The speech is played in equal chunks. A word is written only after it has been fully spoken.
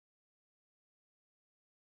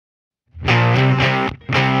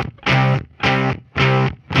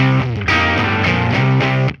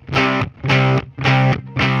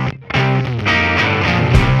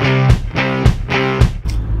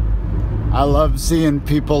love seeing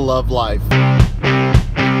people love life.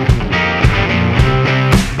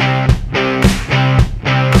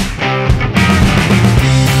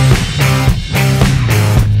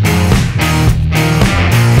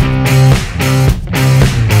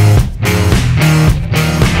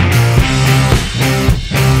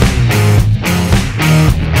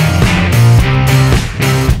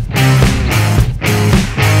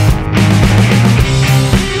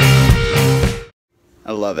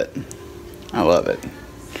 I love it. I love it.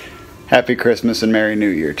 Happy Christmas and Merry New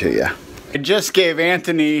Year to you. I just gave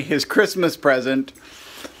Anthony his Christmas present.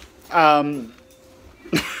 I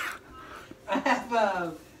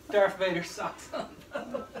have Darth Vader socks on.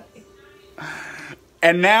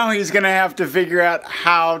 And now he's gonna have to figure out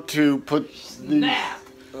how to put these... Snap!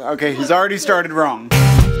 Okay, he's already started wrong.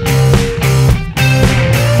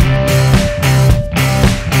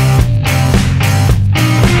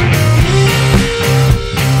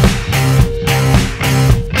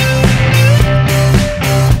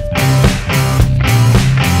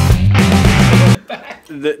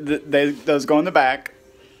 Those go in the back,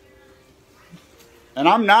 and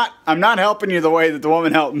I'm not helping you the way that the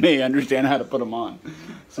woman helped me understand how to put them on.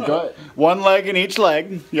 So go ahead. One leg in each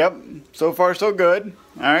leg. Yep. So far so good.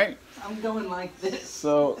 All right. I'm going like this.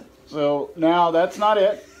 So now that's not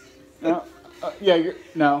it. No. Yeah.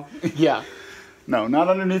 No. Yeah. No. Not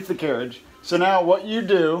underneath the carriage. So now what you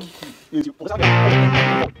do is you pull this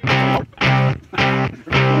out.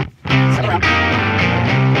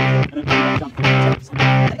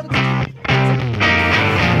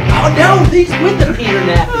 Oh no, these with the Peter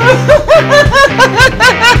nap.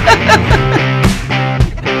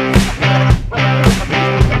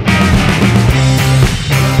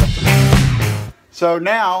 So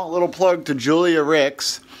now, a little plug to Julia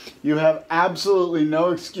Ricks. You have absolutely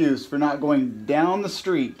no excuse for not going down the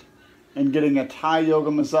street and getting a Thai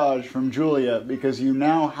yoga massage from Julia, because you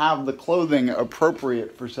now have the clothing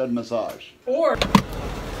appropriate for said massage. Or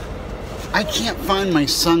I can't find my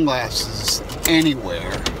sunglasses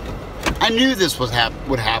anywhere. I knew this would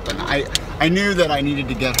happen. I knew that I needed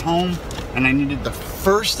to get home, and I needed the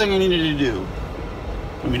first thing I needed to do.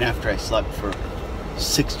 I mean, after I slept for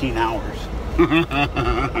 16 hours.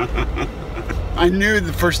 I knew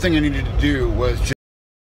the first thing I needed to do was just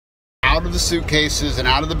out of the suitcases and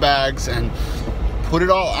out of the bags and put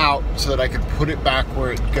it all out so that I could put it back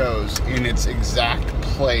where it goes in its exact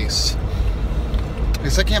place.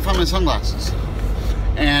 Because I can't find my sunglasses.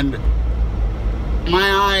 And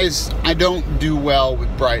my eyes, I don't do well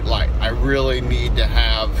with bright light. I really need to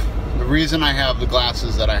have, the reason I have the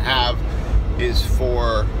glasses that I have is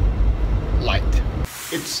for light.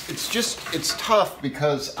 It's tough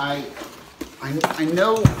because I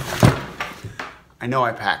know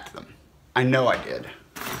I packed them. I know I did.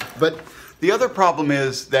 But the other problem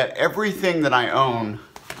is that everything that I own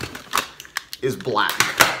is black.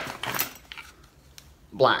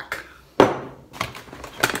 Black.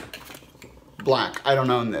 Black. I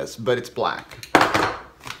don't own this, but it's black.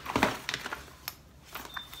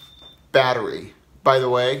 Battery. By the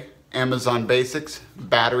way, Amazon Basics,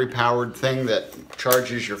 battery powered thing that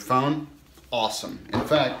charges your phone. Awesome. In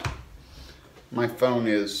fact, my phone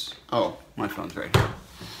is, oh, my phone's right here.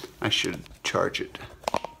 I should charge it.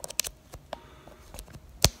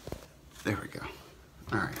 There we go.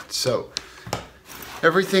 All right, so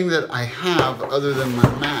everything that I have other than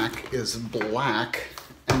my Mac is black.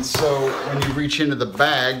 And so when you reach into the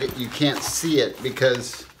bag, you can't see it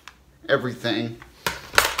because everything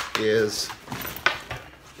is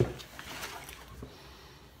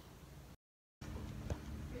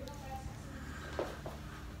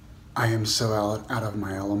I am so out of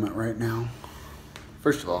my element right now.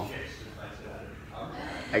 First of all,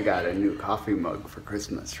 I got a new coffee mug for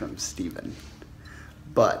Christmas from Steven,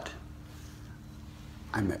 but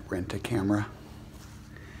I'm at Rent-A-Camera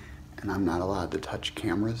and I'm not allowed to touch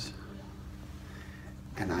cameras,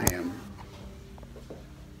 and I am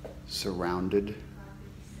surrounded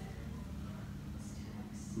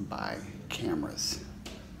by cameras.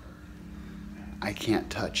 I can't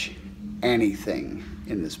touch anything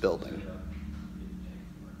in this building.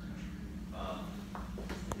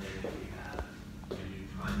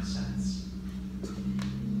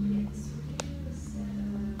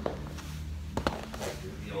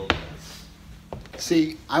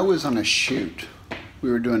 See, I was on a shoot.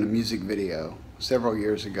 We were doing a music video several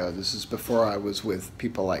years ago. This is before I was with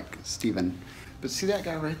people like Steven. But see that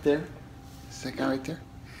guy right there? See that guy right there?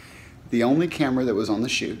 The only camera that was on the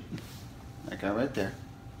shoot, that guy right there.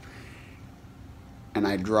 And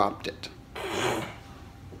I dropped it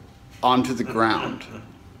onto the ground.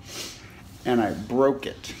 And I broke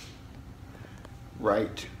it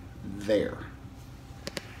right there.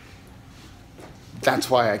 That's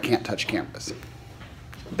why I can't touch cameras.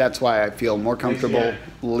 That's why I feel more comfortable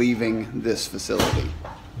leaving this facility.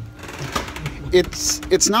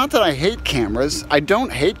 It's not that I hate cameras. I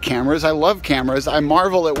don't hate cameras. I love cameras. I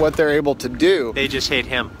marvel at what they're able to do. They just hate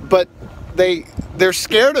him. But they're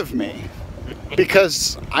scared of me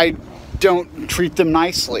because I don't treat them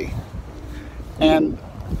nicely. And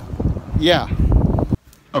yeah.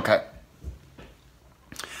 Okay.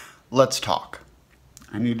 Let's talk.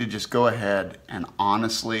 I need to just go ahead and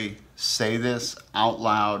honestly say this out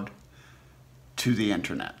loud to the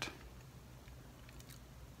internet.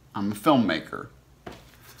 I'm a filmmaker,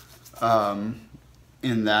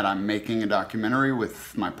 in that I'm making a documentary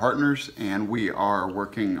with my partners, and we are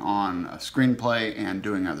working on a screenplay and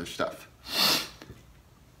doing other stuff.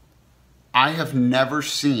 I have never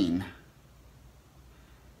seen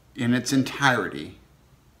in its entirety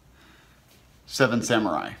Seven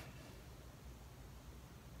Samurai.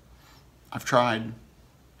 I've tried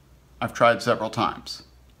several times.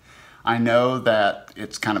 I know that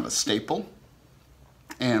it's kind of a staple,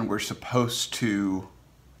 and we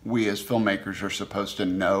as filmmakers are supposed to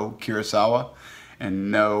know Kurosawa and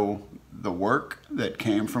know the work that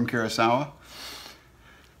came from Kurosawa.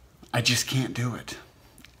 I just can't do it.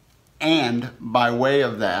 And by way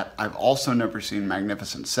of that, I've also never seen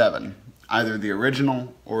Magnificent Seven, either the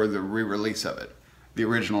original or the re-release of it. The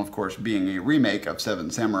original, of course, being a remake of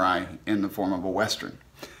Seven Samurai in the form of a Western.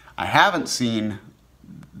 I haven't seen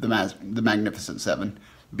the Magnificent Seven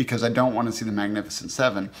because I don't want to see the Magnificent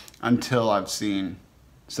Seven until I've seen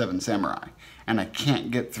Seven Samurai. And I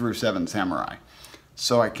can't get through Seven Samurai,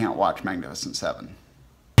 so I can't watch Magnificent Seven.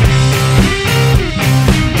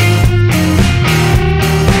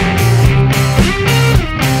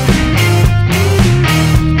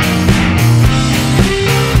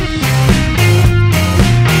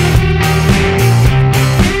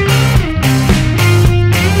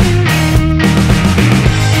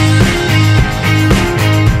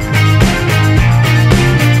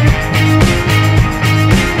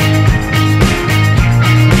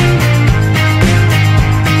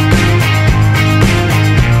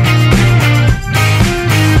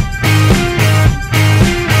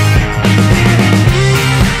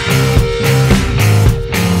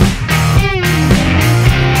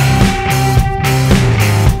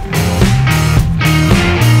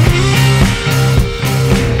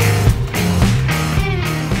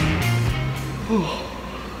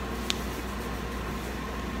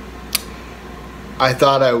 I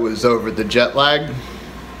thought I was over the jet lag.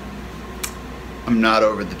 I'm not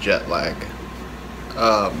over the jet lag.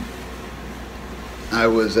 I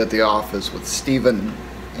was at the office with Steven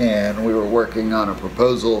and we were working on a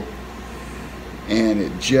proposal and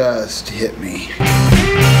it just hit me.